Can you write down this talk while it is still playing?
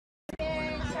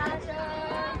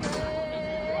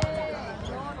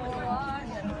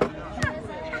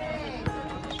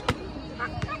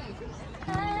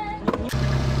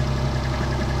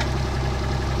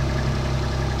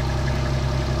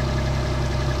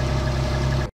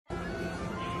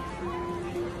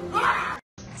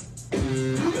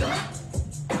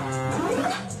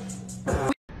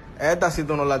esta sí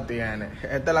tú no la tienes.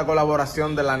 Esta es la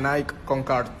colaboración de la Nike con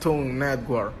Cartoon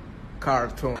Network.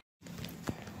 Cartoon.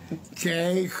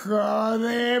 ¡Qué hijo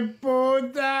de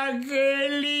puta! ¡Qué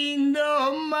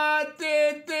lindo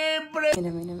mate te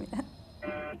Mira, mira, mira.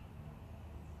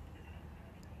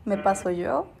 Me paso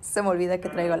yo, se me olvida que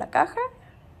traigo la caja.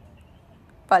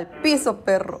 Pa'l piso,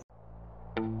 perro.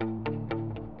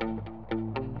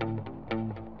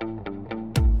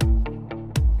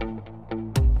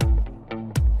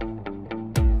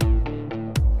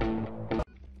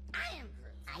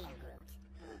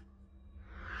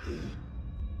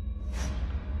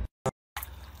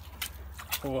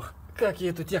 Ох, как я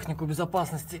эту технику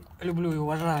безопасности люблю и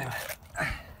уважаю.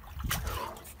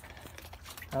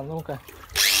 А ну-ка.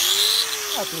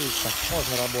 Отлично,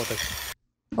 можно работать.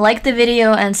 Like the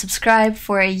video and subscribe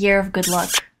for a year of good luck.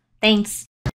 Thanks.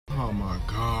 Oh my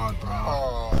god, bro.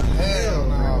 Oh, hell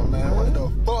no, man. What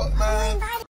the fuck, man?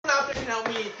 Out there can help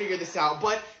me figure this out,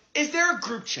 but is there a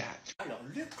group chat? Alors,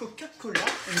 le Coca-Cola,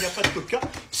 il n'y a pas de Coca,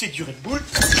 c'est du Red Bull.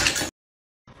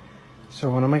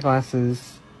 So one of my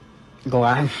glasses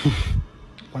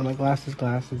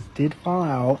did fall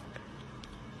out,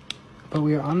 but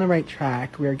we are on the right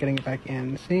track. We are getting it back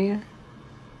in. See?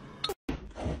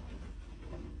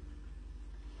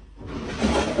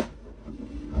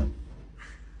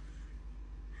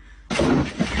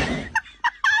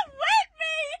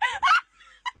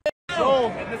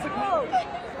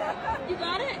 You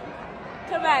got it?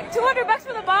 Come back. $200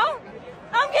 for the ball?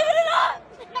 I'm giving it up!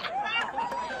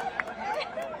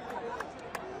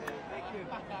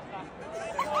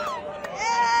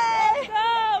 Let's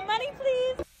go! Money,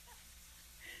 please!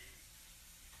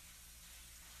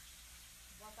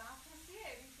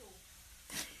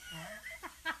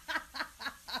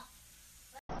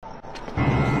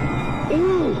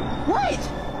 Ooh, what?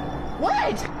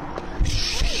 What?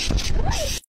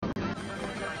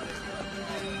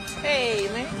 Hey,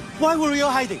 man. Why were you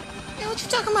hiding? Hey, what you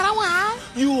talking about? I wasn't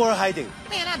hiding. You were hiding.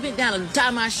 Man, I bent down to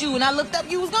tie my shoe and I looked up,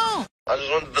 you was gone. I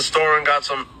just went to the store and got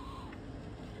some.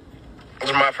 This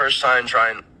is my first time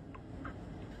trying.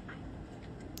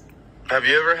 Have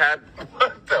you ever had?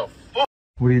 What the fuck?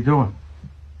 What are you doing?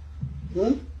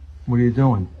 What are you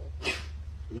doing?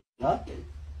 Nothing.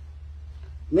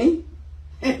 Me?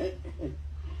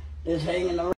 Just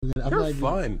hanging around. You're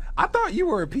fun. I thought you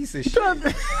were a piece of shit.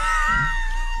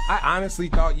 I honestly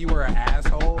thought you were an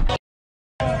asshole.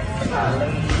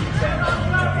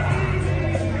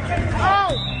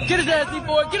 Oh! Get his ass,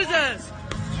 D4! Get his ass!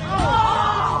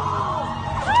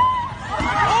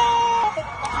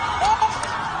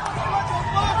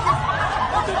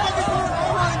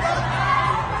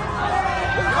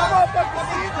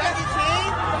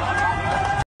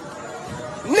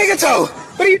 Niggato!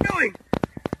 What are you doing?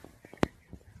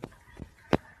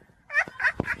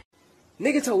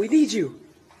 Niggato, we need you.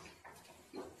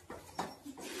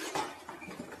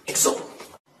 Exo!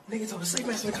 Niggato, the slave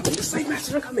masters are coming. The slave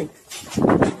masters are coming.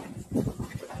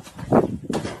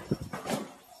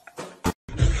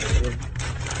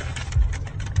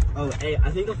 Oh, hey,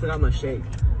 I think I forgot my shake.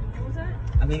 What was that?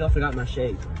 I think I forgot my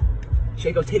shake.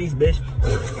 Shake your titties, bitch.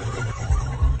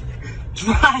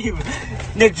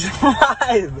 Drive! Nick,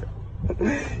 drive!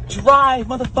 Drive,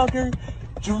 motherfucker!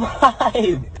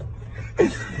 Drive!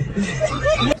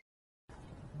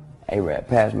 Hey, Red,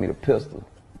 pass me the pistol.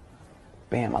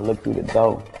 Bam, I look through the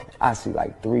door. I see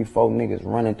like 3, 4 niggas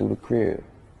running through the crib.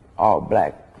 All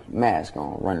black, mask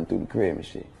on, running through the crib and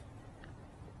shit.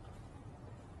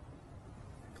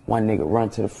 One nigga run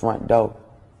to the front door.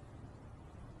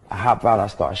 I hop out, I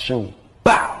start shooting.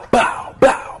 Bow, bow,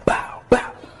 bow, bow,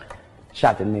 bow.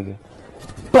 Shot the nigga.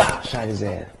 Bow, shot his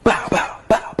ass. Bow, bow,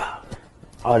 bow, bow.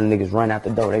 All the niggas run out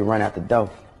the door, they run out the door.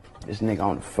 This nigga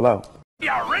on the floor.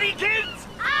 Y'all ready, kids?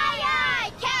 Aye,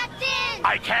 aye, Captain!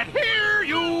 I can't hear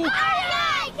you. Aye,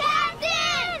 aye,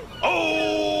 Captain!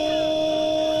 Oh!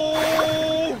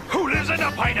 Who lives in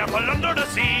a pineapple under the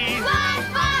sea?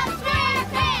 SpongeBob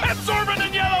SquarePants! Absorbent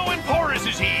and yellow and porous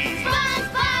is he.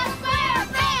 SpongeBob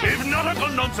SquarePants! If nautical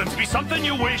nonsense be something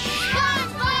you wish.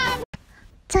 SpongeBob!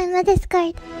 Join my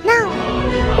Discord now!